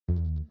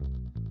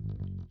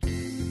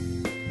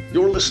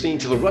You're listening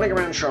to the Running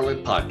Around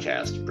Charlotte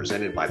podcast,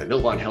 presented by the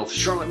Novant Health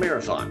Charlotte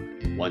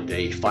Marathon. 1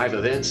 day, 5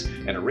 events,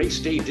 and a race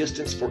day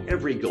distance for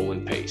every goal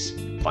and pace.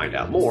 Find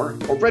out more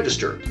or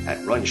register at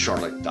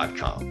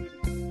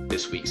runcharlotte.com.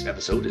 This week's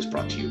episode is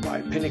brought to you by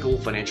Pinnacle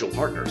Financial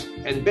Partners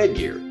and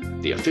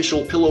Bedgear, the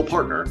official pillow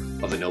partner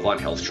of the Novant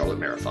Health Charlotte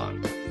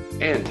Marathon.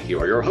 And here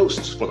are your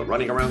hosts for the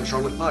Running Around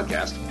Charlotte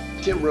podcast,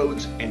 Tim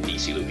Rhodes and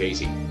DC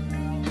Lucchese.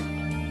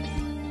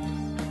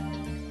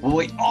 Well,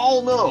 we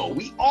all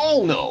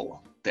know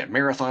that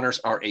marathoners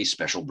are a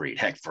special breed.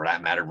 Heck, for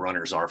that matter,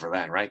 runners are for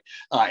that, right?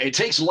 It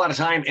takes a lot of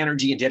time,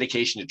 energy, and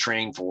dedication to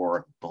train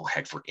for, well,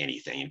 heck, for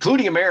anything,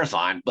 including a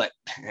marathon.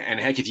 And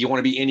heck, if you want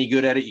to be any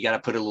good at it, you got to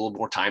put a little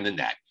more time than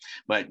that.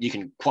 But you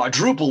can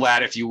quadruple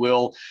that, if you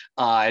will,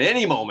 at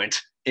any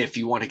moment, if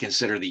you want to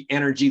consider the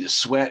energy, the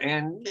sweat,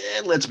 and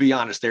let's be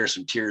honest, there's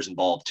some tears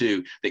involved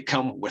too that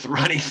come with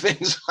running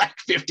things like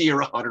 50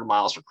 or 100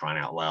 miles, for crying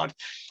out loud.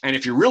 And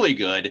if you're really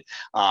good,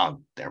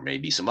 there may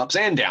be some ups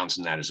and downs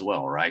in that as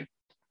well, right?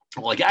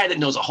 Well, a guy that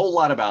knows a whole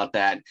lot about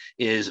that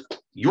is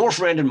your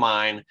friend and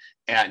mine,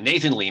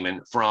 Nathan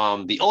Lehman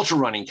from the Ultra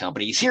Running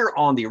Company. He's here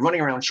on the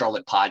Running Around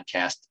Charlotte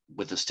podcast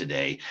with us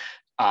today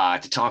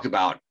to talk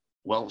about,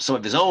 well, some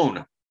of his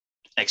own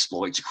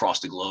exploits across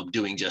the globe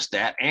doing just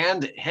that,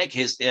 and heck,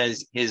 his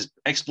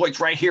exploits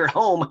right here at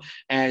home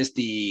as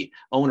the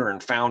owner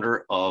and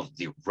founder of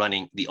the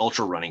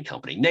Ultra Running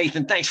Company.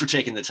 Nathan, thanks for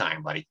taking the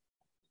time, buddy.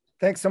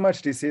 Thanks so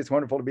much, DC. It's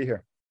wonderful to be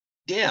here.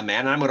 Yeah,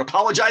 man. I'm going to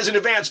apologize in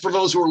advance for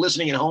those who are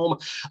listening at home.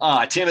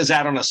 Tim is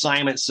out on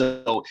assignment,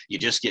 so you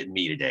just get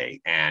me today.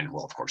 And,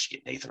 well, of course, you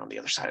get Nathan on the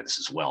other side of this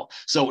as well.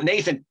 So,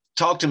 Nathan,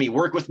 talk to me,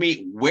 work with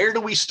me. Where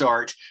do we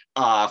start?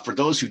 For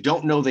those who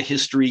don't know the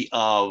history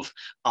of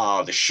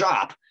the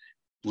shop,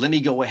 let me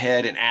go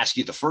ahead and ask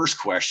you the first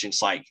question.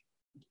 It's like,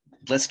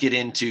 let's get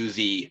into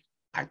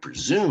I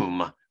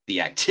presume,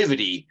 the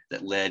activity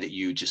that led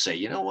you to say,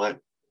 you know what?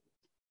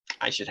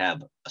 I should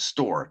have a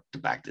store to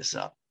back this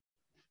up.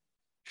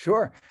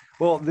 Sure.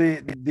 Well,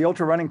 the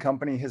Ultra Running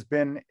Company has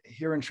been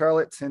here in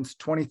Charlotte since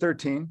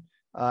 2013.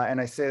 And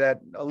I say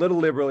that a little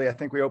liberally. I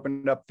think we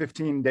opened up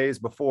 15 days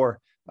before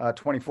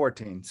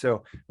 2014.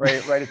 So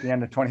right at the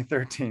end of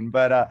 2013.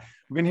 But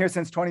we've been here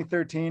since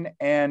 2013.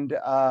 And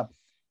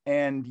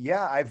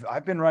yeah,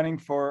 I've been running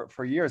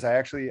for years. I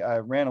actually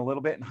ran a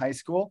little bit in high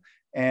school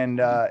and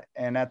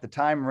at the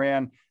time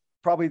ran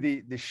probably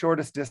the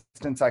shortest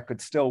distance I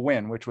could still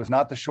win, which was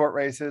not the short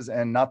races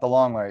and not the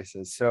long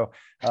races. So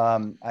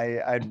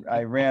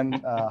I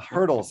ran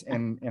hurdles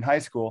in high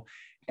school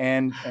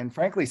and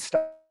frankly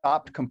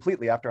stopped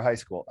completely after high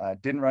school.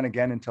 Didn't run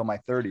again until my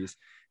 30s.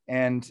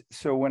 And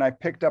so when I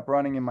picked up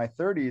running in my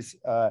 30s,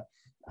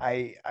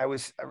 I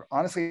was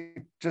honestly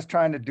just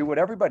trying to do what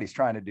everybody's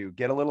trying to do,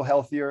 get a little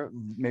healthier,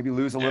 maybe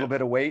lose a little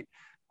bit of weight.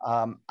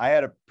 I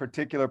had a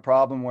particular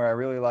problem where I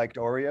really liked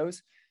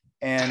Oreos.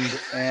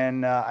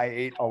 And I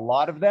ate a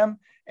lot of them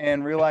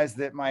and realized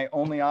that my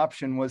only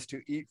option was to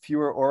eat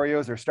fewer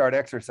Oreos or start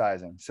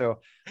exercising.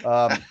 So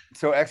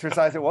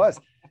exercise it was.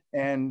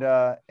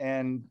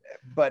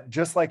 But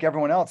just like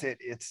everyone else,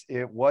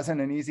 it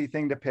wasn't an easy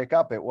thing to pick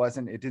up. It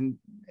didn't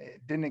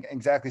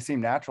exactly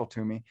seem natural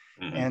to me.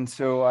 Mm-hmm. And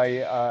so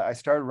I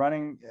started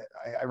running.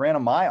 I ran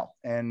a mile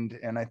and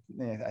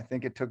I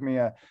think it took me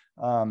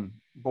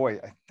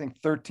I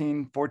think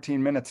 13-14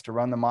 minutes to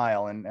run the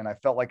mile. And I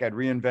felt like I'd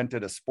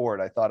reinvented a sport.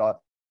 I thought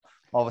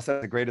all of a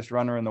sudden the greatest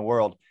runner in the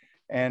world.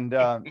 And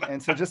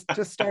so just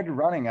started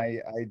running. I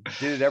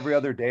did it every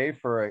other day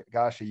for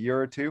a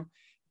year or two.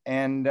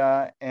 And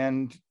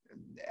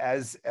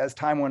as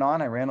time went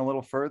on, I ran a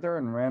little further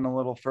and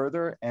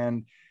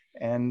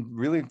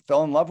really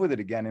fell in love with it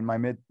again in my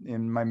mid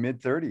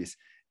 30s.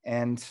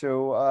 And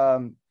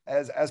so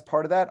as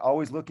part of that,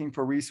 always looking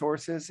for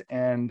resources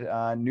and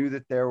knew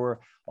that there were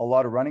a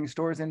lot of running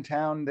stores in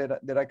town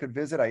that I could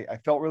visit. I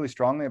felt really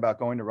strongly about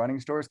going to running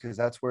stores because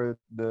that's where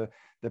the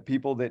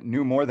people that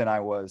knew more than I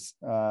was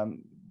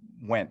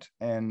went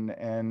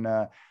and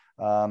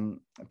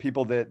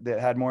people that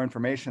had more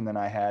information than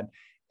I had.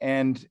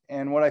 And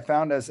what I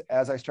found as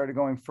I started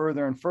going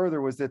further and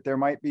further was that there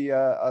might be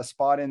a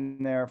spot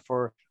in there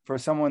for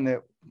someone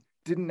that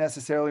didn't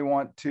necessarily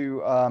want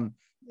to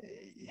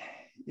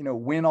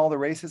win all the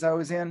races I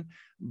was in,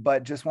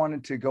 but just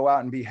wanted to go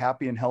out and be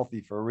happy and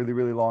healthy for a really,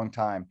 really long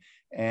time.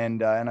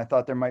 And I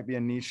thought there might be a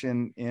niche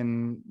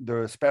in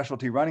the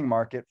specialty running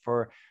market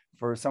for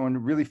someone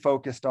really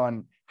focused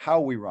on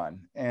how we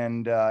run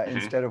and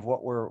instead of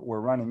what we're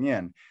running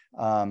in.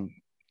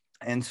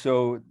 And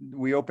so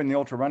we opened the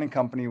Ultra Running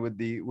Company with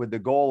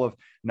the goal of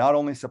not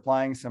only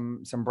supplying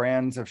some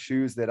brands of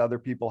shoes that other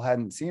people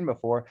hadn't seen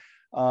before,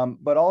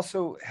 but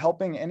also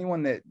helping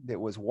anyone that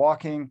was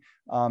walking,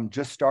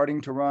 just starting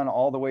to run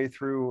all the way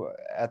through.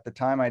 At the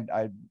time,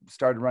 I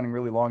started running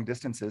really long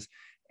distances,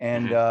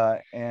 and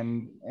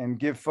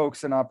give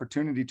folks an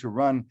opportunity to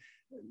run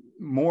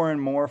more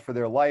and more for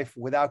their life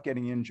without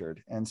getting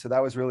injured. And so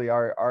that was really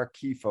our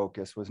key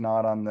focus, was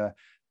not on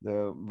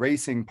the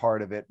racing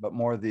part of it, but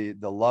more the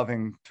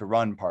loving to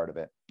run part of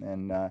it.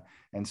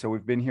 And so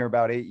we've been here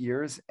about 8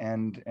 years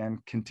and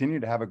continue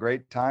to have a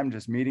great time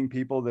just meeting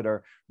people that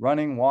are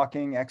running,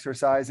 walking,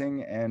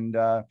 exercising, and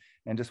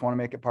just want to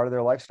make it part of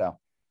their lifestyle.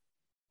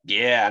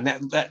 Yeah,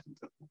 and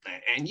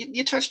and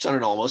you touched on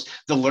it almost,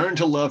 the learn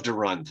to love to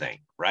run thing,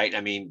 right?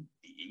 I mean,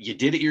 you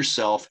did it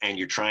yourself, and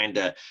you're trying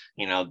to,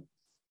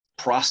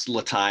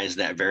 proselytize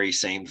that very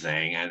same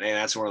thing, and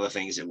that's one of the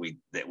things that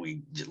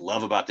we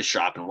love about the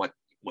shop and what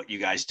you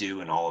guys do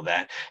and all of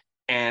that.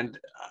 And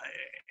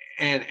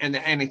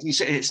you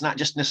say it's not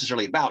just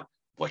necessarily about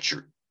what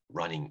you're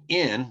running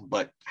in,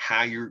 but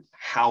how you're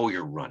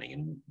running,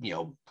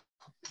 and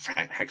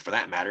heck, for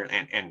that matter,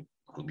 and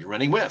whom you're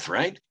running with,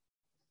 right?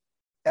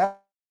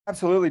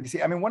 Absolutely.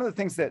 See, I mean, one of the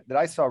things that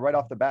I saw right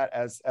off the bat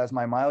as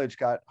my mileage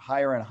got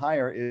higher and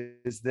higher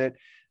is that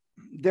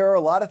there are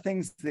a lot of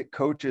things that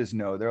coaches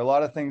know. There are a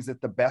lot of things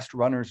that the best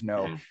runners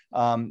know.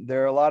 Mm-hmm.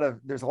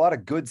 There's a lot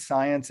of good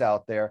science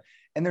out there,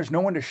 and there's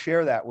no one to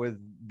share that with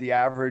the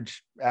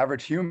average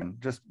human,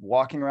 just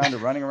walking around or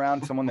running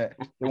around, someone that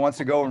wants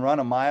to go and run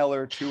a mile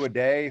or two a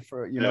day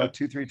for,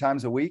 2-3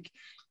 times a week.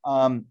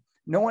 No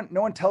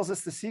one tells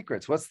us the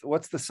secrets.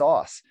 What's the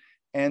sauce?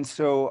 And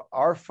so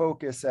our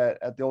focus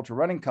at the Ultra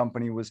Running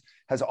Company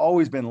has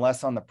always been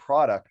less on the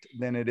product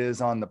than it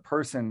is on the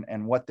person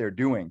and what they're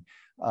doing.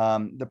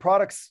 The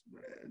products,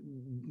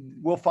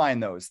 we'll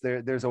find those.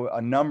 There's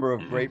a number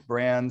of great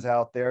brands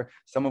out there,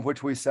 some of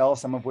which we sell,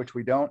 some of which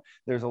we don't.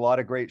 There's a lot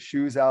of great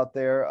shoes out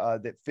there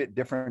that fit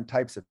different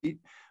types of feet.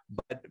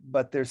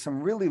 But there's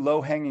some really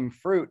low-hanging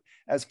fruit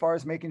as far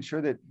as making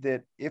sure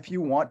that if you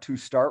want to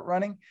start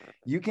running,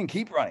 you can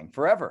keep running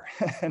forever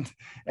and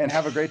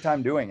have a great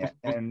time doing it.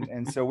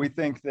 And so we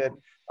think that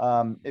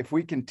if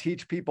we can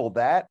teach people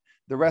that,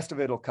 the rest of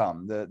it will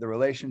come. The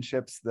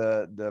relationships,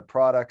 the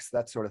products,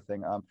 that sort of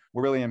thing.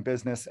 We're really in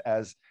business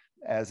as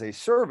a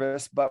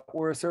service, but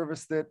we're a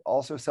service that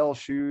also sells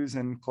shoes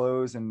and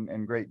clothes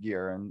and great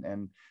gear.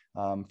 And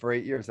for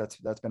 8 years,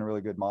 that's been a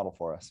really good model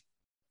for us.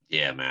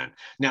 Yeah, man.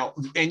 Now,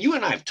 and you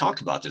and I have talked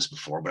about this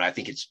before, but I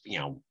think it's,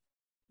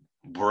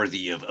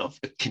 worthy of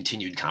a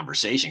continued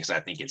conversation, because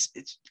I think it's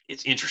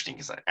interesting,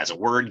 because as a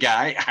word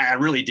guy, I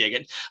really dig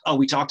it.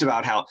 We talked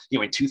about how,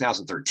 in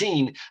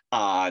 2013,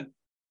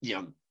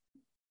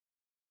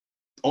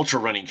 Ultra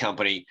Running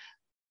Company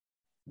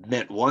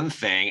meant one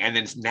thing. And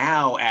then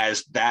now,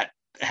 as that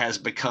has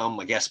become,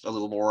 I guess, a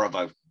little more of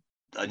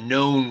a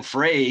known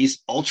phrase,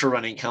 Ultra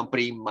Running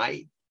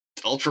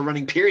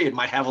period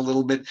might have a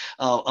little bit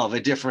of a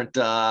different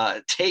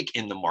take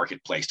in the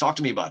marketplace. Talk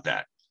to me about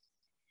that.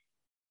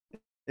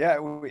 Yeah,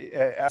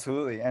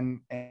 absolutely.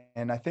 And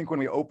I think when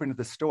we opened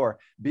the store,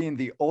 being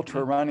the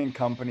Ultra Running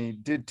Company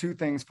did two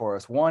things for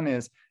us. One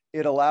is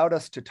it allowed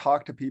us to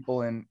talk to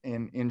people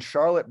in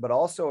Charlotte, but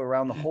also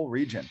around the whole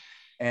region.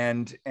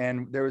 And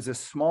there was a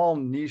small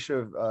niche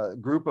of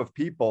group of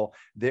people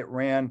that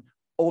ran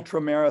ultra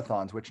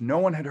marathons, which no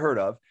one had heard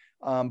of.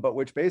 But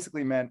which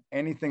basically meant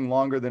anything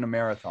longer than a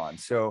marathon.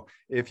 So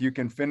if you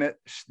can finish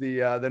the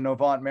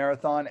Novant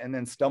Marathon and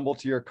then stumble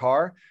to your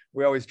car,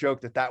 we always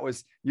joke that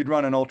was, you'd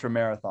run an ultra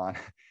marathon.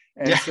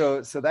 And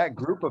so that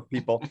group of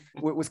people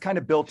was kind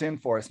of built in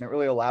for us, and it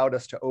really allowed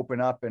us to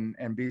open up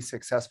and be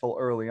successful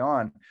early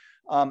on.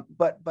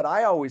 But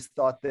I always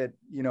thought that,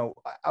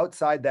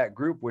 outside that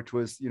group, which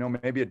was,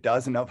 maybe a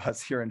dozen of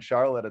us here in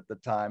Charlotte at the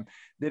time,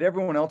 that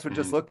everyone else would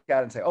just look at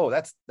it and say, oh,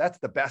 that's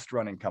the best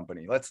running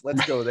company. Let's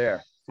go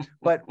there.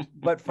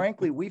 But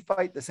frankly, we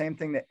fight the same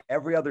thing that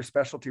every other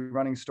specialty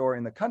running store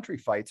in the country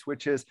fights,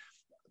 which is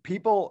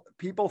people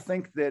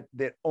think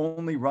that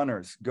only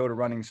runners go to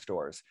running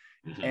stores.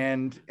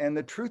 And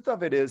the truth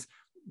of it is,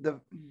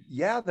 there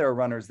are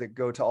runners that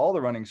go to all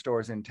the running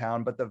stores in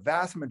town, but the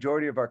vast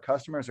majority of our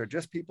customers are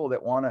just people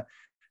that want to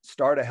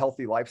start a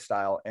healthy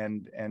lifestyle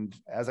and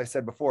as I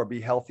said before,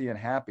 be healthy and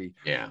happy.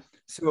 Yeah.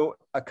 So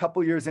a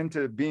couple years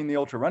into being the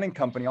Ultra Running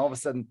Company, all of a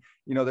sudden,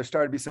 there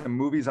started to be some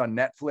movies on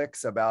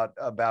Netflix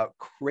about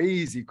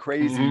crazy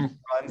runs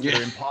that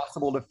are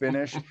impossible to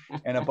finish,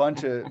 and a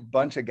bunch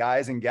of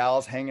guys and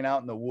gals hanging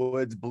out in the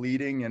woods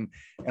bleeding, and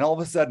all of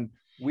a sudden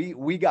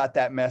we got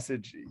that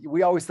message.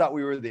 We always thought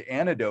we were the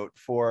antidote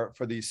for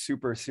these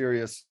super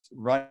serious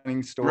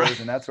running stores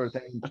and that sort of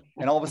thing.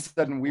 And all of a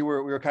sudden we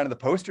were kind of the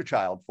poster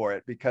child for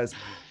it, because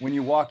when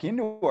you walk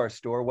into our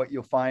store, what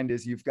you'll find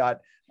is you've got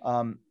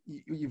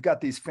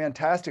these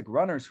fantastic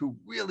runners who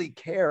really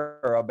care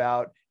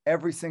about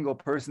every single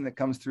person that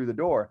comes through the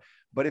door.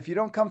 But if you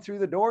don't come through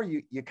the door,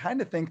 you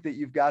kind of think that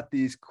you've got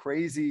these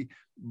crazy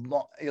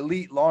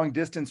elite long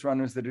distance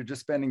runners that are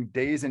just spending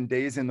days and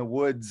days in the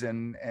woods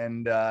and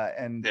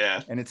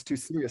it's too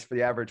serious for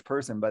the average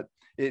person. But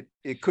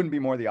it couldn't be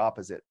more the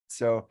opposite.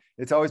 So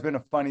it's always been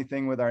a funny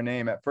thing with our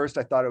name. At first,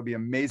 I thought it would be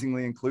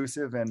amazingly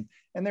inclusive, and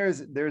there's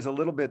a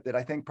little bit that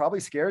I think probably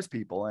scares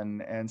people,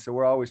 and so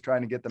we're always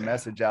trying to get the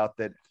message out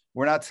that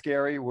we're not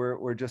scary.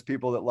 We're just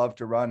people that love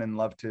to run and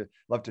love to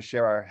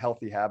share our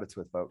healthy habits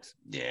with folks.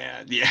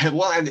 Yeah.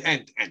 Well,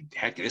 and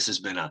heck, this has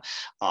been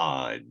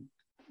I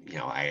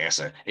guess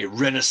a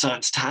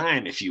renaissance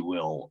time, if you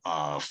will,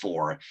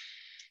 for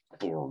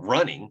for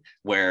running,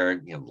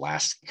 where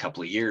last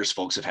couple of years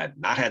folks have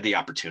not had the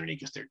opportunity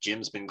because their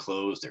gym's been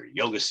closed, their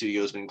yoga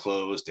studio's been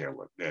closed,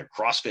 their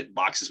CrossFit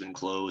box has been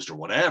closed or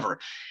whatever,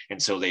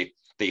 and so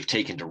they've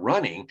taken to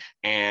running,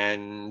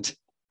 and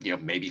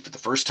maybe for the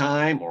first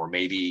time, or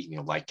maybe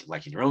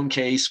like in your own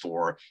case,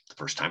 for the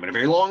first time in a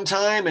very long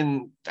time,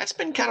 and that's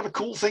been kind of a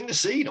cool thing to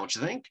see, don't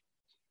you think?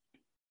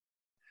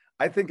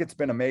 I think it's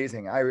been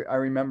amazing. I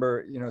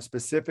remember,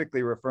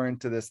 specifically referring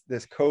to this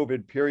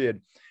COVID period.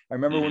 I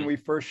remember when we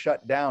first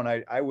shut down,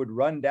 I would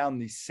run down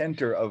the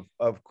center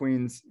of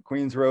Queens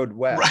Road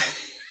West,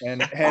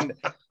 right. and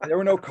there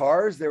were no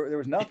cars, there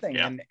was nothing,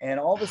 yeah. and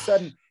all of a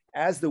sudden,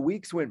 as the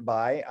weeks went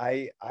by,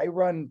 I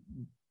run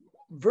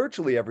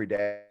virtually every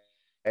day.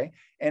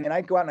 And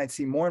I'd go out and I'd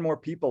see more and more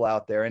people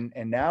out there. And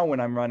now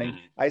when I'm running,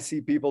 I see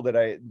people that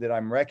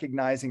I'm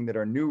recognizing that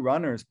are new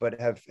runners, but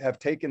have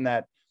taken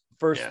that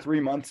first 3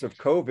 months of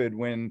COVID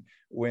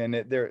when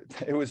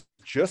it was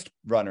just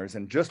runners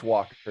and just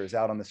walkers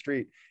out on the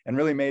street, and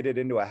really made it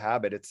into a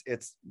habit.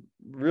 It's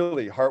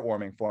really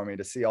heartwarming for me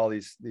to see all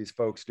these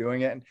folks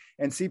doing it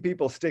and see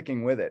people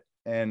sticking with it.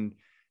 And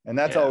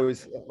that's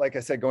always, like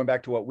I said, going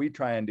back to what we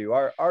try and do.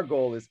 Our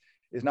goal is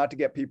not to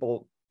get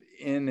people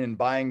in and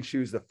buying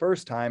shoes the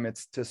first time.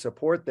 It's to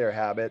support their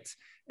habits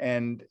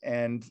and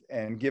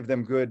give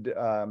them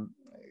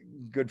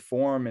good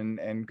form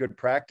and good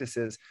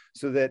practices,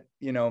 so that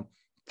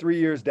 3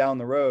 years down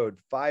the road,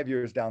 5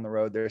 years down the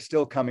road, they're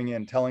still coming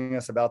in telling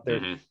us about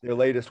their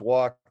latest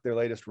walk, their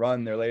latest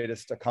run, their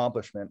latest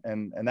accomplishment,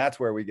 and that's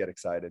where we get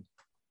excited.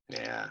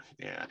 Yeah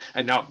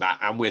And no,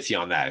 I'm with you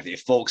on that.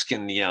 If folks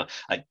can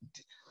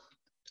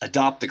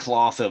adopt the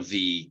cloth of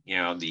the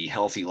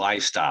healthy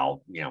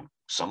lifestyle,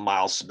 some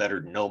miles is better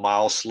than no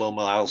miles, slow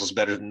miles is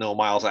better than no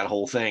miles, that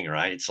whole thing,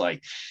 right? It's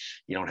like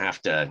you don't have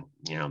to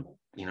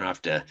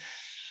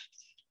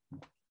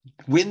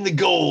win the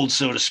gold,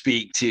 so to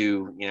speak,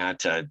 to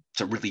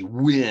really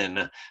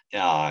win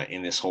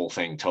in this whole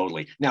thing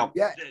totally. Now,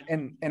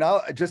 and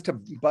I'll just to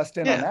bust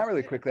in on that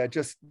really quickly. I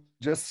just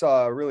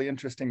saw a really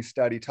interesting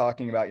study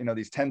talking about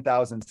these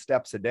 10,000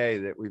 steps a day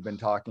that we've been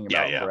talking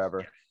about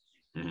forever.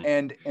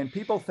 And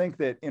people think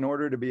that in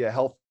order to be a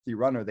healthy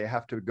runner, they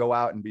have to go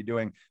out and be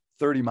doing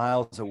 30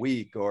 miles a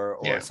week or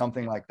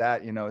something like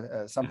that,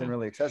 something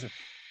really excessive.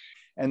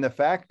 And the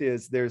fact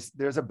is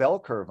there's a bell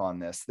curve on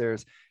this.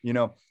 There's,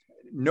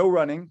 no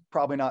running,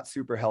 probably not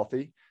super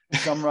healthy.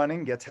 Some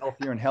running gets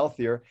healthier and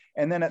healthier.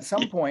 And then at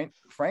some point,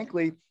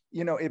 frankly,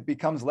 it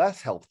becomes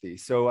less healthy.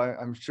 So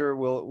I'm sure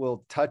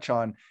we'll touch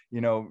on,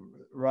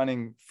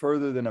 running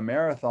further than a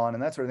marathon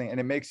and that sort of thing. And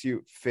it makes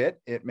you fit.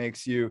 It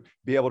makes you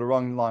be able to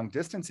run long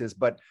distances.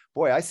 But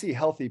boy, I see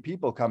healthy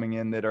people coming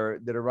in that are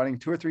running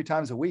 2 or 3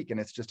 times a week, and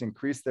it's just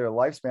increased their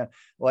lifespan,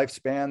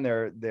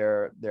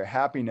 their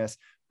happiness,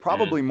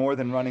 probably more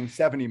than running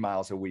 70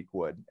 miles a week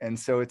would. And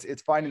so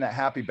it's finding that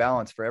happy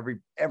balance for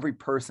every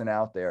person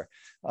out there,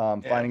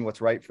 finding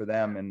what's right for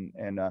them,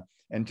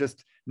 and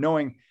just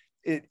knowing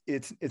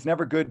it's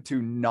never good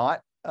to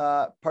not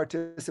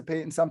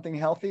participate in something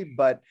healthy,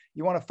 but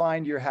you want to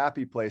find your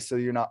happy place so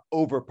you're not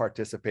over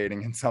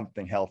participating in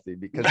something healthy,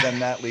 because then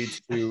that leads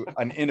to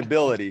an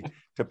inability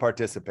to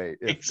participate.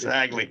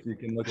 Exactly. If you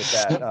can look at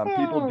that.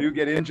 People do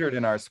get injured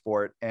in our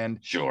sport,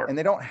 and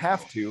they don't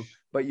have to,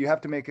 but you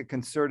have to make a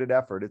concerted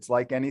effort. It's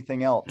like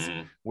anything else,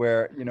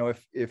 where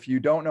if you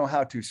don't know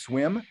how to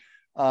swim,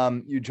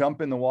 you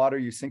jump in the water,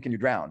 you sink and you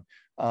drown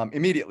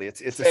immediately.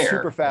 It's a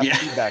super fast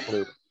feedback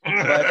loop.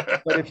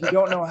 But if you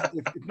don't know,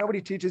 if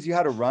nobody teaches you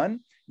how to run,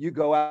 you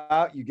go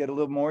out, you get a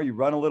little more, you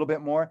run a little bit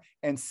more,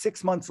 and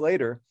 6 months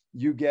later,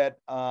 you get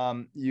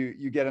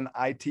you get an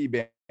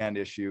IT band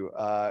issue.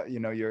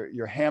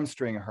 Your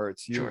hamstring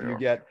hurts. You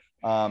get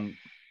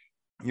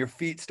your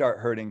feet start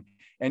hurting,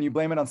 and you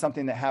blame it on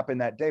something that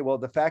happened that day. Well,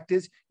 the fact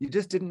is, you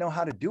just didn't know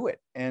how to do it.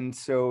 And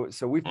so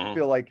we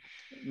feel like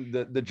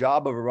the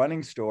job of a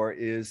running store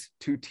is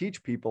to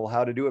teach people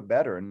how to do it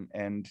better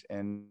and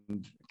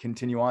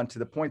continue on to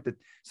the point that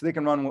so they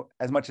can run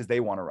as much as they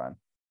want to run.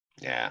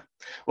 Yeah.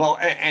 Well,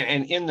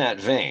 and in that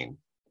vein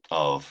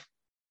of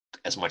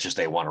as much as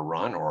they want to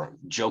run, or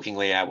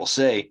jokingly, I will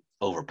say,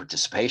 over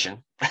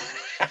participation.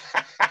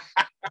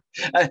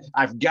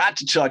 I've got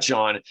to touch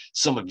on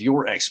some of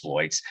your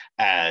exploits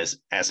as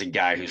a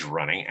guy who's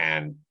running,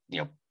 and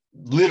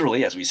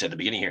literally, as we said at the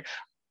beginning here,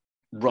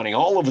 running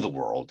all over the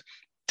world.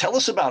 Tell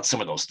us about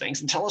some of those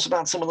things, and tell us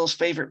about some of those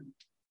favorite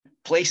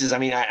places. I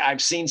mean,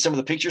 I've seen some of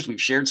the pictures.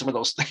 We've shared some of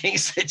those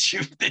things that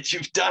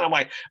you've done. I'm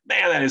like,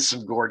 man, that is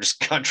some gorgeous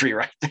country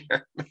right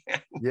there,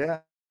 man. Yeah.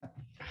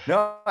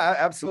 No,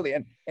 absolutely.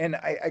 And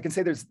I can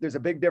say there's a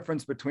big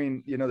difference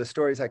between, the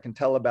stories I can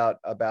tell about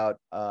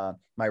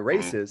my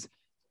races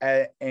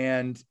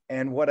and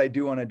what I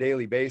do on a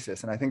daily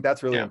basis. And I think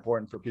that's really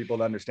important for people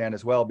to understand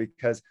as well,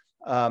 because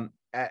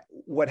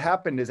what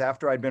happened is,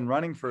 after I'd been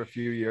running for a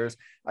few years,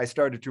 I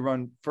started to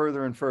run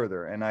further and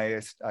further. And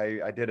I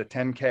did a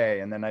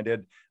 10K, and then I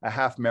did a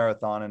half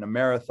marathon and a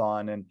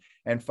marathon,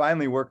 and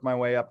finally worked my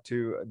way up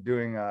to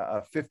doing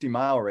a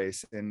 50-mile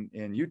race in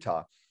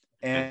Utah.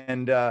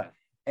 And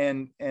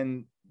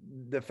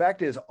the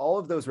fact is, all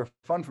of those were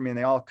fun for me, and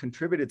they all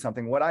contributed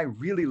something. What I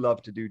really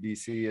love to do,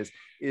 DC,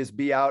 is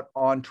be out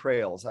on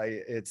trails.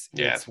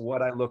 It's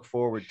what I look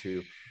forward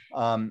to.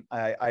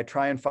 I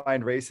try and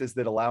find races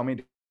that allow me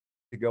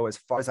to go as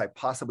far as I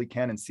possibly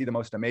can and see the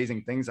most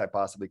amazing things I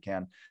possibly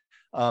can.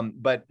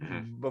 But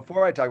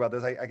before I talk about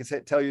this, I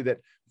can tell you that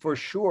for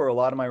sure, a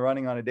lot of my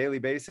running on a daily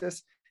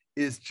basis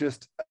is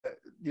just,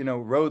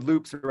 road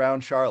loops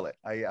around Charlotte.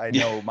 I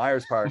know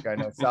Myers Park, I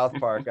know South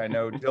Park, I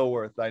know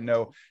Dilworth, I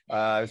know,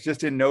 I was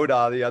just in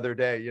Noda the other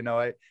day.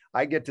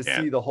 I get to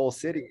see the whole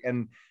city.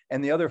 And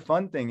the other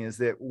fun thing is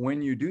that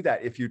when you do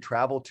that, if you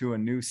travel to a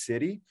new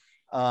city,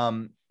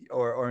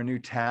 or a new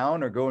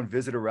town, or go and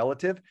visit a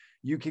relative,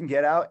 you can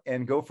get out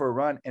and go for a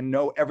run and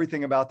know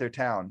everything about their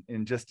town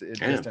in just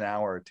an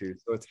hour or two.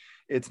 So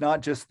it's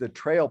not just the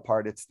trail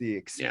part, it's the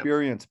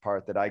experience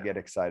part that I get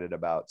excited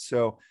about.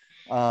 So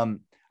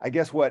I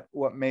guess what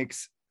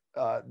makes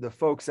the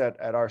folks at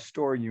our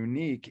store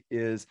unique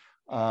is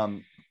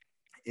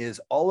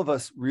all of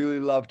us really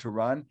love to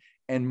run,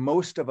 and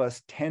most of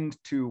us tend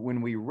to,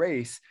 when we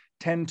race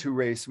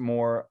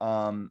more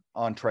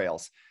on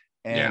trails.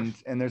 And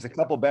there's a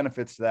couple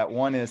benefits to that.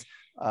 One is,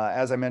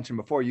 as I mentioned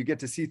before, you get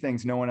to see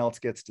things no one else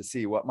gets to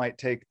see. What might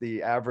take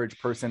the average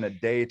person a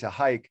day to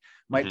hike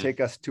might take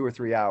us 2 or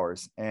 3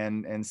 hours.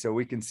 And so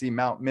we can see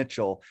Mount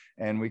Mitchell,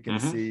 and we can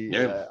see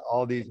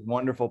all these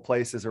wonderful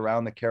places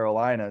around the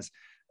Carolinas.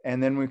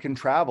 And then we can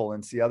travel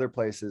and see other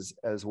places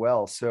as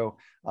well. So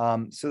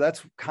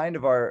that's kind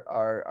of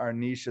our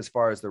niche as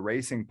far as the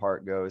racing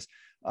part goes.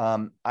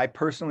 I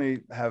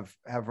personally have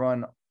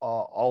run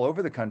all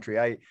over the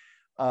country.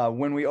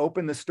 When we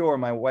opened the store,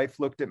 my wife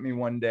looked at me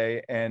one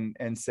day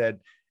and said,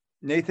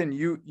 "Nathan,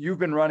 you've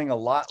been running a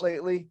lot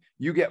lately.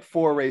 You get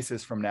 4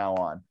 races from now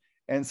on."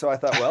 And so I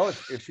thought, well,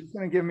 if she's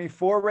going to give me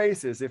 4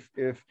 races,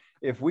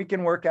 if we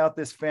can work out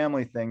this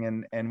family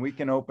thing and we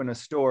can open a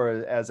store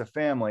as a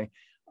family,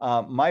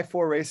 my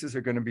 4 races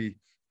are going to be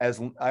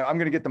I'm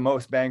going to get the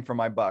most bang for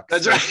my buck.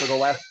 That's right.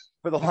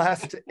 For the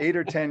last 8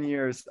 or 10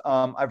 years,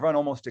 I've run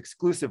almost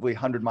exclusively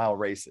 100-mile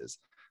races.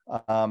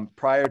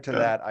 Prior to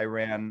that, I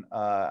ran,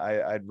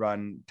 I'd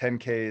run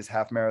 10Ks,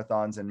 half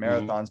marathons, and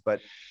marathons.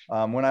 But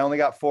when I only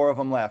got 4 of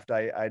them left,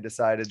 I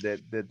decided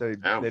that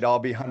they'd all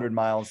be 100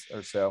 miles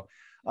or so.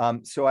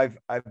 So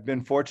I've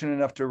been fortunate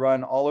enough to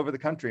run all over the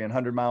country in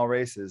 100-mile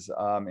races.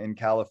 In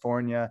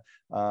California,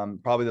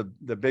 probably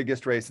the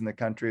biggest race in the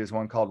country is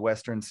one called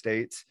Western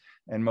States.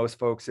 And most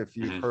folks, if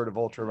you've heard of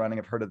ultra running,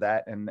 have heard of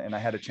that. And I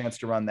had a chance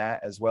to run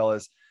that, as well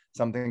as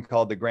something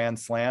called the Grand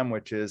Slam,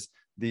 which is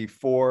the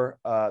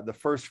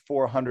first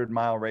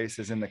 400-mile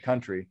races in the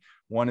country.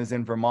 One is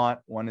in Vermont,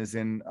 one is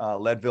in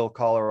Leadville,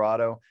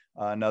 Colorado,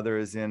 another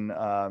is in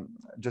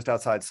just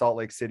outside Salt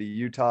Lake City,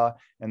 Utah,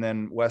 and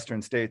then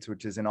Western States,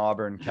 which is in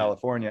Auburn,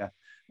 California.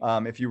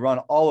 If you run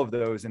all of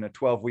those in a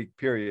 12-week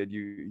period,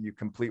 you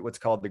complete what's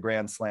called the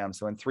Grand Slam.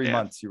 So in 3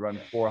 months, you run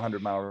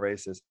 400-mile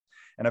races.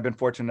 And I've been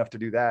fortunate enough to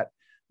do that.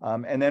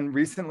 And then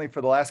recently,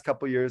 for the last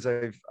couple of years,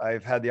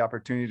 I've had the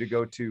opportunity to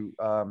go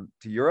to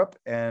Europe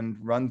and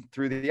run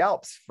through the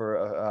Alps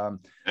for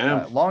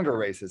longer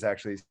races,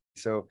 actually.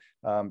 So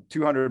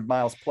 200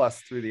 miles plus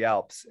through the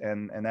Alps,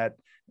 and that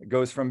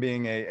goes from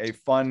being a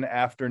fun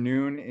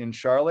afternoon in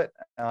Charlotte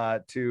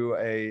to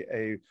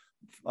a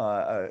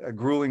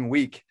grueling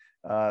week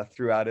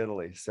throughout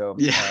Italy. So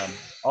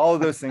all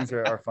of those things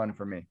are fun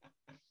for me.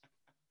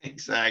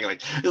 Exactly.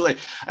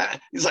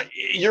 It's like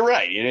you're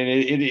right.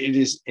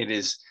 It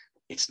is.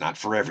 It's not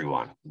for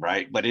everyone,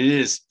 right? But it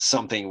is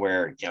something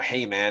where,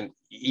 hey man,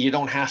 you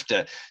don't have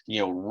to,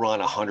 run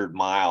 100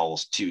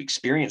 miles to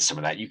experience some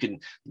of that. You can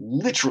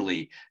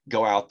literally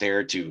go out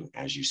there to,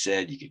 as you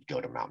said, you could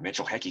go to Mount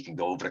Mitchell. Heck, you can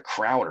go over to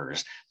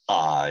Crowder's.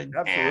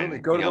 Absolutely.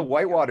 Go to the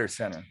Whitewater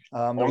Center.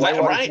 The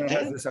Whitewater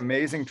Center has this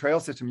amazing trail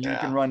system. You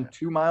can run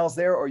 2 miles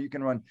there, or you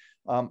can run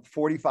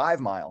 45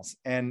 miles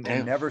and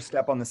never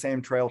step on the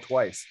same trail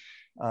twice.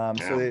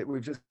 So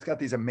we've just got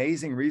these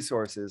amazing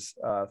resources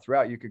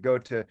throughout. You could go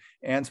to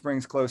Ann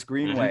Springs Close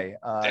Greenway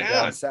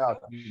down south.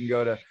 You can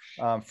go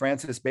to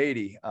Francis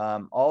Beatty.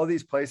 All of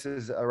these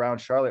places around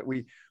Charlotte.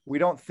 We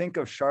don't think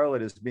of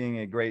Charlotte as being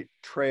a great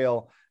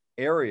trail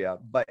area,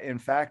 but in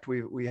fact,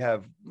 we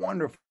have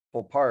wonderful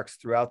parks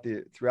throughout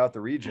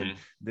the region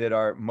that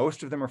are,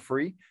 most of them are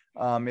free,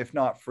 if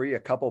not free, a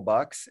couple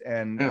bucks,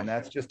 and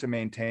that's just to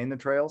maintain the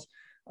trails.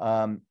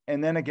 And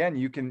then again,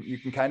 you can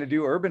kind of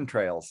do urban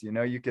trails.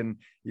 You can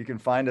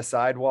find a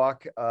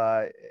sidewalk.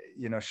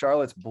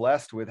 Charlotte's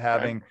blessed with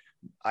having,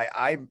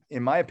 I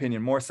in my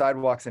opinion, more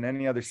sidewalks than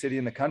any other city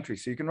in the country.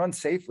 So you can run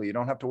safely. You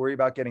don't have to worry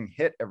about getting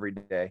hit every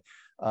day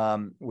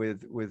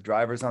with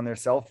drivers on their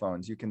cell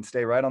phones. You can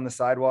stay right on the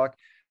sidewalk.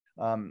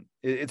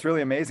 It's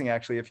really amazing,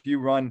 actually. If you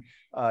run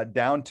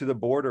down to the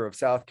border of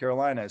South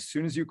Carolina, as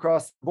soon as you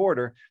cross the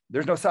border,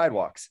 there's no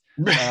sidewalks.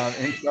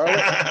 In Charlotte,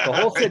 the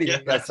whole city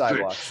has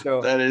sidewalks.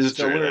 True. So that is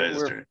true.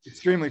 We're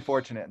extremely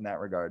fortunate in that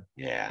regard.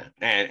 Yeah,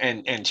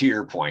 and to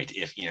your point,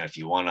 if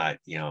you want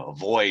to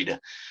avoid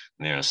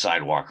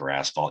sidewalk or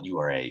asphalt, you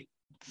are a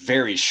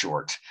very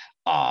short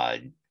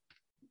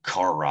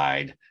car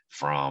ride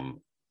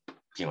from,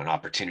 an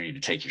opportunity to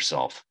take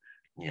yourself,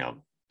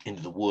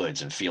 into the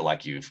woods and feel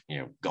like you've,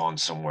 gone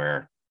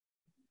somewhere,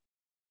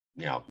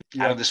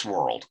 out of this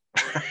world.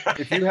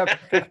 If you have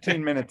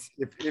 15 minutes,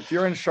 if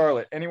you're in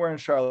Charlotte, anywhere in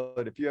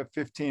Charlotte, if you have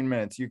 15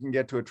 minutes, you can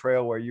get to a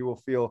trail where you will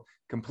feel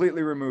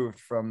completely removed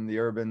from the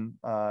urban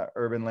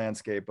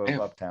landscape of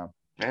uptown.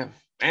 Yeah.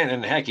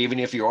 And heck, even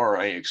if you are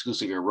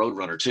exclusively a road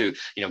runner too,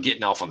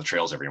 getting off on the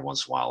trails every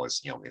once in a while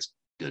is, is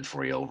good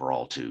for you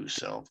overall too.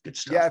 So good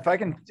stuff. Yeah. If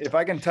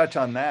I can touch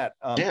on that.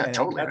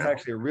 Totally. That's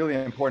actually a really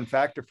important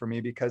factor for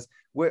me, because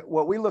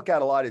what we look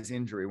at a lot is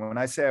injury. When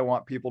I say I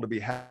want people to be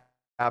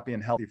happy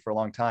and healthy for a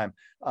long time.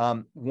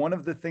 One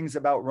of the things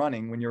about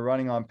running, when you're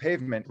running on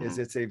pavement, is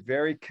it's a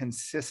very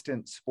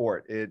consistent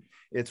sport.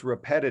 It's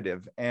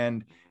repetitive,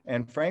 and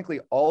frankly,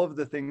 all of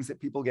the things that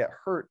people get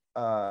hurt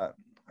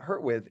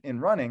with in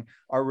running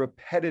are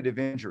repetitive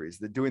injuries.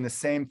 They're doing the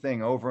same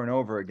thing over and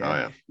over again. Oh,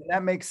 yeah. And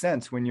that makes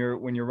sense when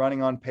you're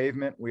running on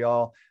pavement.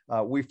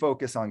 We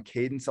focus on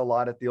cadence a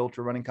lot at the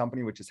Ultra Running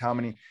Company, which is how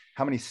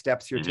many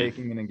steps you're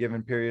taking in a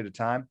given period of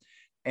time.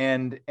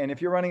 And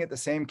if you're running at the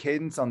same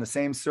cadence on the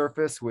same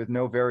surface with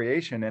no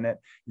variation in it,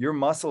 your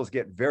muscles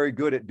get very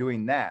good at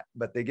doing that,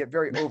 but they get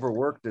very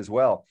overworked as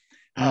well.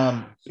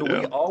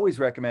 We always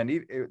recommend,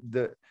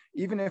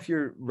 even if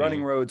you're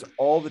running roads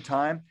all the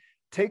time,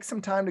 take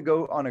some time to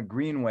go on a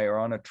greenway or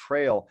on a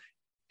trail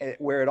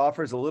where it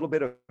offers a little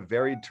bit of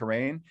varied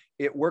terrain.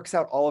 It works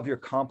out all of your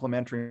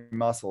complementary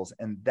muscles,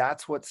 and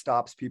that's what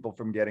stops people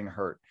from getting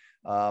hurt.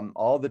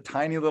 All the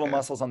tiny little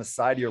muscles on the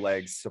side of your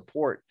legs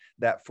support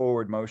that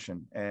forward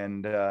motion.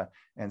 And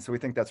so we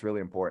think that's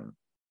really important.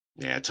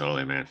 Yeah,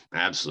 totally, man.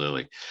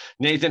 Absolutely.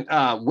 Nathan,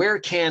 where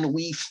can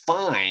we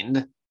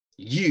find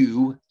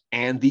you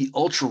and the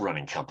Ultra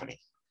Running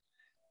Company?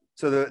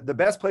 So the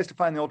best place to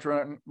find the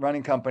Ultra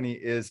Running Company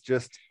is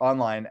just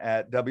online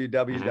at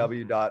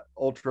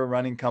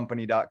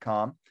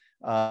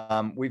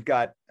www.ultrarunningcompany.com. We've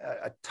got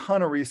a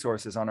ton of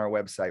resources on our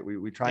website.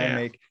 We try and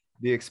make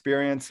the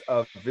experience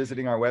of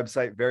visiting our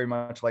website very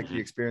much like the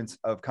experience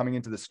of coming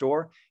into the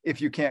store, if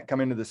you can't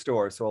come into the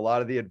store. So a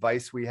lot of the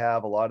advice we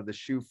have, a lot of the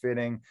shoe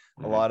fitting,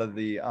 a lot of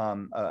the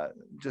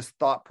just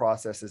thought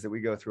processes that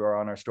we go through are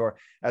on our store,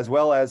 as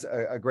well as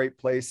a great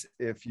place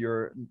if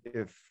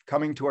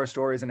coming to our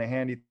store isn't a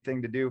handy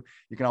thing to do,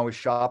 you can always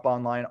shop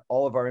online.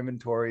 All of our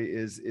inventory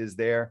is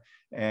there,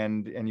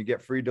 and you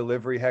get free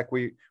delivery. Heck,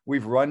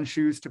 we've run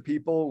shoes to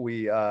people.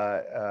 We've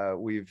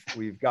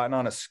gotten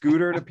on a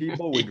scooter to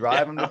people. We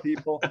drive them to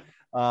people.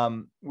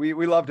 We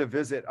love to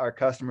visit our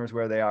customers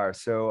where they are.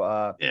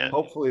 So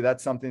hopefully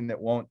that's something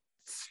that won't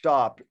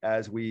stop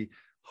as we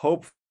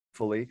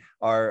hopefully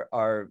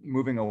are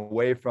moving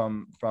away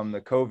from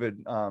the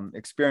COVID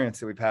experience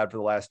that we've had for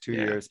the last 2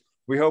 years.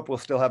 We hope we'll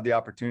still have the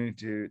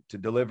opportunity to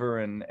deliver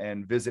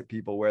and visit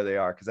people where they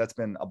are, because that's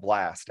been a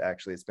blast.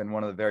 Actually, it's been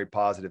one of the very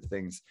positive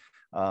things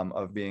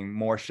of being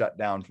more shut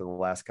down for the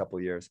last couple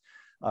of years.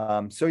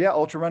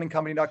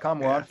 ultrarunningcompany.com.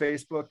 We're on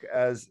Facebook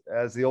as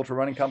the Ultra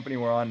Running Company.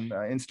 We're on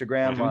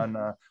Instagram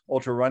on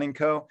Ultra Running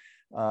Co.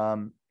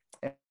 And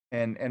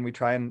we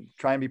try and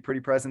be pretty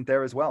present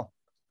there as well.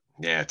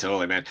 Yeah,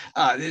 totally, man.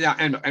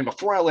 And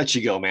before I let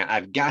you go, man,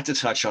 I've got to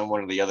touch on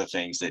one of the other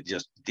things that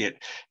just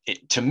it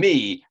to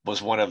me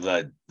was one of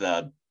the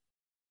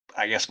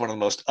I guess one of the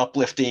most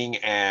uplifting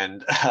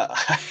and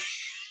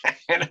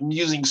and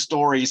amusing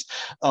stories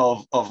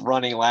of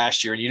running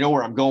last year. And you know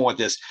where I'm going with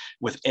this,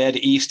 with Ed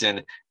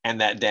Easton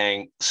and that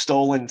dang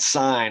stolen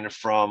sign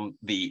from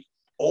the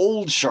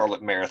old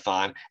Charlotte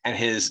Marathon and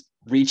his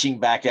reaching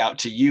back out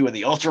to you and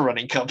the Ultra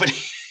Running Company.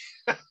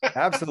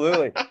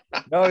 Absolutely.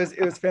 No, it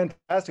was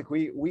fantastic.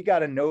 We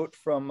got a note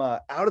from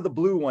out of the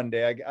blue one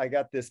day. I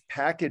got this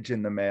package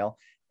in the mail,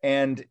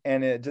 and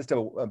it just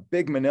a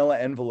big manila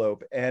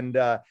envelope, and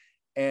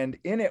in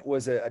it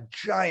was a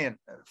giant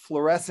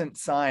fluorescent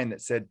sign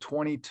that said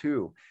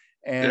 22.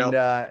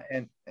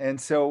 And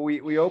so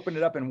we opened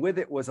it up, and with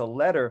it was a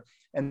letter,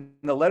 and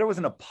the letter was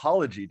an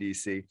apology,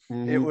 DC.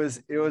 It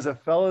was a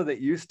fellow that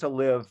used to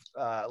live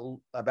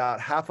about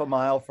half a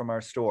mile from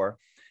our store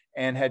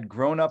and had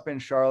grown up in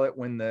Charlotte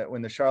when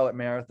the Charlotte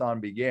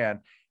Marathon began.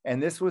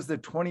 And this was the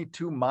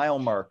 22-mile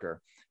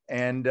marker.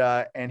 And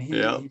he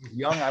was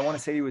young. I want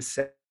to say he was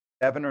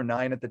 7 or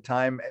 9 at the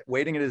time,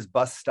 waiting at his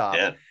bus stop.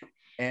 Yeah.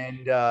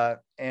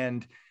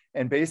 And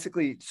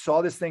basically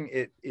saw this thing.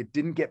 It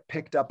didn't get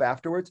picked up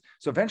afterwards.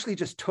 So eventually he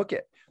just took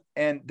it.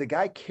 And the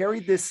guy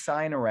carried this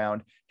sign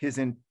around his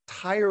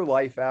entire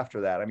life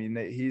after that. I mean,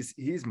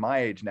 he's my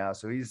age now.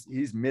 So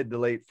he's mid to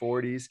late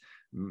 40s.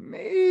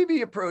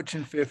 Maybe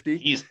approaching 50.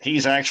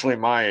 He's actually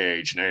my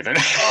age, Nathan.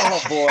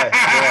 Oh boy.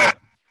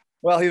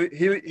 Well,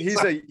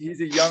 he's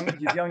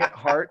young at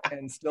heart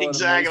and still an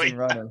amazing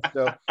runner.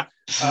 So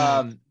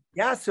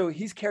so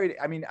he's carried.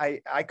 I mean,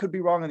 I could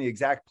be wrong on the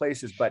exact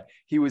places, but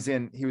he was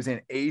in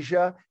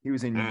Asia, he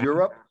was in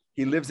Europe,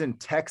 he lives in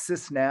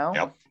Texas now.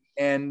 Yep.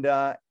 And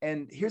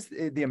here's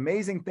the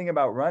amazing thing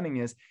about running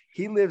is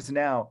he lives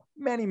now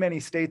many, many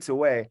states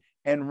away.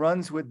 and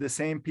runs with the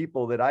same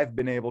people that I've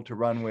been able to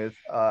run with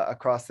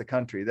across the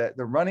country. That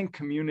the running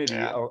community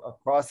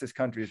across this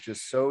country is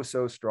just so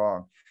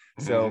strong.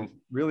 So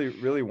really,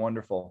 really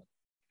wonderful.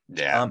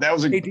 Yeah, that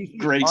was a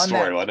great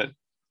story, wasn't it?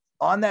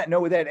 On that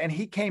note with Ed, and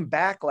he came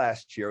back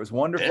last year. It was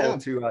wonderful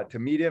to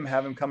meet him,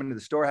 have him come into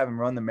the store, have him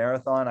run the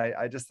marathon.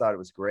 I just thought it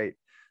was great.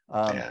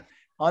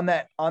 On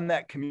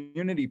that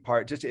community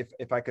part, just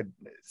if I could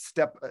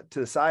step to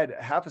the side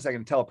half a second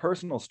and tell a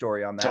personal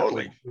story on that.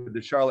 Totally. With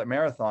the Charlotte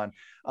Marathon.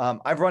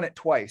 I've run it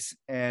twice,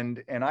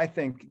 and I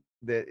think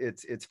that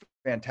it's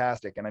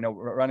fantastic. And I know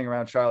running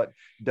around Charlotte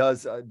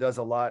does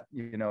a lot,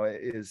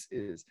 is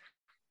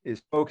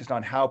focused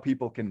on how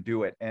people can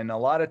do it. And a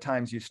lot of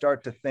times you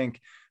start to think,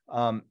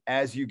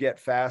 as you get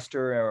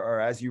faster or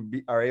as you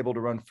are able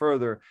to run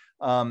further,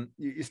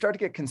 you start to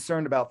get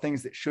concerned about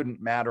things that shouldn't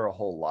matter a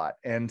whole lot.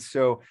 And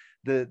so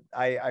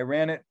I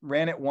ran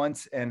it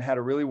once and had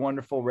a really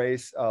wonderful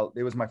race.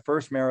 It was my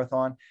first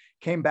marathon.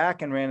 Came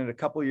back and ran it a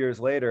couple of years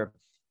later,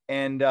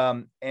 and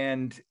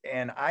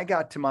I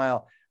got to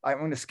mile. I'm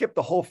going to skip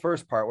the whole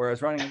first part where I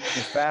was running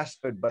as fast,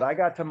 but I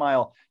got to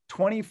mile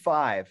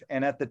 25,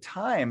 and at the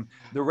time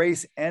the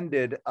race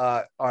ended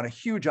on a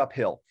huge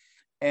uphill.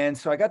 And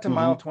so I got to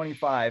mile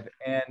 25,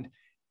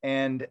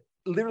 and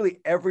literally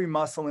every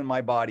muscle in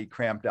my body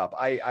cramped up.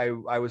 I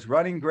was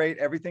running great.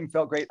 Everything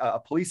felt great. A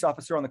police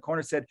officer on the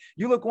corner said,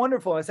 "You look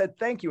wonderful." And I said,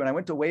 "Thank you." And I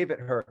went to wave at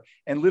her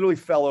and literally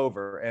fell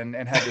over and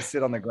had to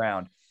sit on the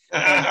ground.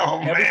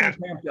 And everything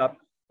cramped up.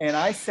 And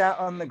I sat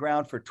on the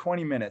ground for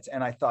 20 minutes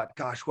and I thought,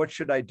 gosh, what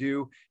should I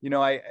do?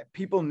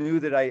 People knew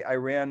that I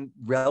ran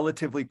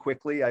relatively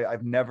quickly.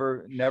 I've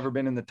never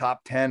been in the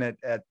top 10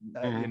 at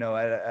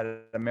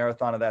a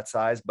marathon of that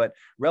size, but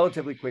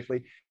relatively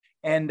quickly.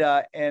 And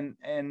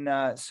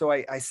so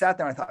I sat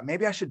there and I thought,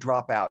 maybe I should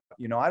drop out.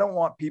 I don't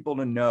want people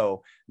to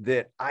know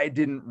that I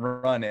didn't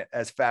run it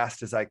as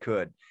fast as I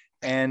could.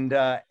 And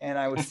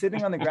I was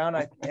sitting on the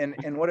ground.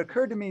 And what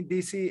occurred to me,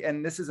 DC,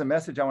 and this is a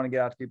message I want to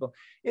get out to people.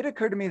 It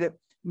occurred to me that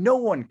no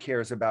one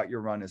cares about your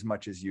run as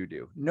much as you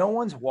do. No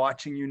one's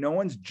watching you. No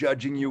one's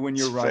judging you when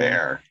you're running.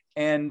 Fair.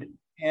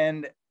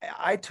 And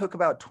I took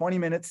about 20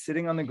 minutes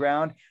sitting on the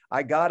ground.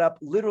 I got up,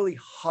 literally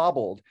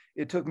hobbled.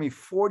 It took me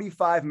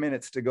 45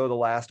 minutes to go the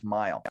last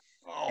mile.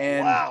 Oh,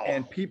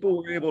 and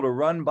people were able to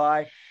run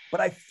by, but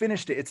I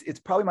finished it. It's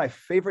probably my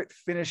favorite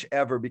finish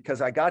ever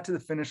because I got to the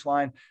finish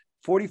line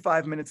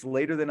 45 minutes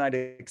later than I'd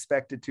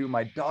expected to.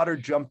 My daughter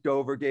jumped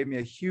over, gave me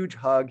a huge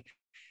hug.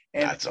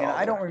 And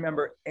I don't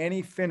remember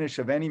any finish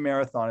of any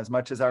marathon as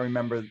much as I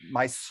remember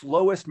my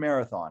slowest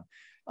marathon.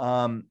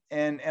 And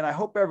I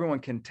hope everyone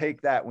can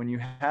take that when you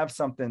have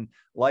something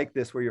like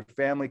this, where your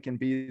family can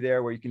be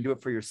there, where you can do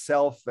it for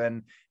yourself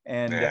and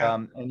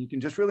you can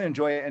just really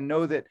enjoy it and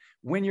know that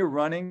when you're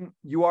running,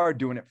 you are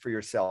doing it for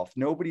yourself.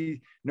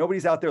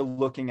 Nobody's out there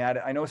looking at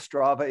it. I know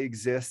Strava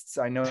exists.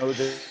 I know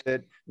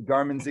that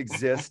Garmin's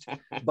exist,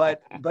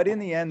 but in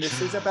the end,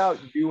 this is about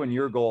you and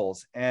your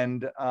goals.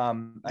 And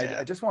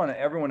I just want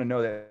everyone to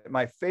know that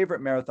my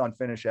favorite marathon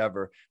finish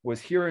ever was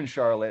here in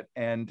Charlotte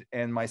and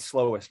my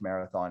slowest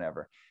marathon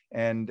ever.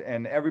 And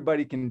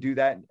everybody can do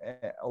that,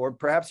 or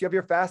perhaps you have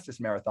your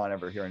fastest marathon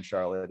ever here in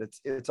Charlotte.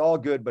 It's all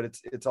good, but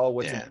it's all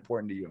what's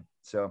important to you.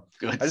 So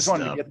I just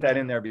wanted to get that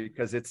in there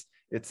because it's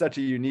such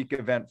a unique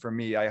event for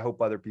me. I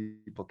hope other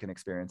people can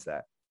experience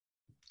that.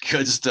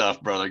 Good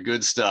stuff, brother.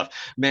 Good stuff,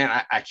 man.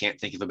 I can't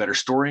think of a better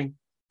story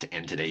to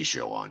end today's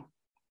show on.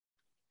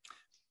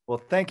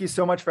 Well, thank you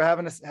so much for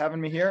having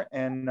me here,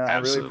 and I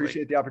really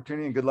appreciate the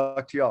opportunity. And good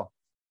luck to y'all.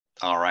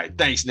 All right,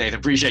 thanks, Nathan.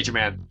 Appreciate you,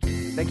 man.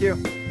 Thank you.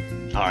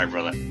 All right,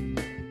 brother.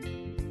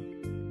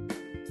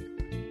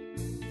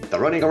 The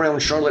Running Around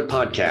Charlotte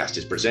podcast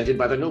is presented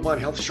by the Novant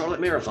Health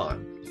Charlotte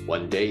Marathon.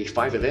 1 day,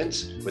 5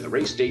 events with a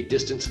race day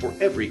distance for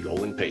every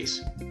goal and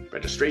pace.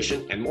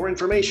 Registration and more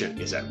information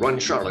is at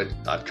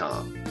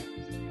runcharlotte.com.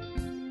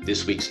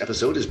 This week's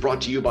episode is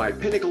brought to you by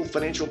Pinnacle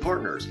Financial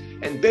Partners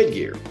and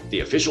Bedgear,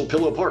 the official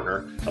pillow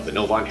partner of the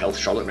Novant Health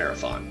Charlotte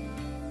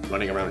Marathon.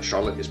 Running Around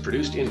Charlotte is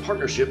produced in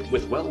partnership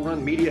with Well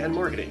Run Media and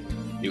Marketing.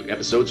 New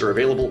episodes are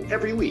available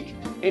every week,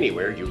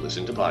 anywhere you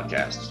listen to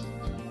podcasts.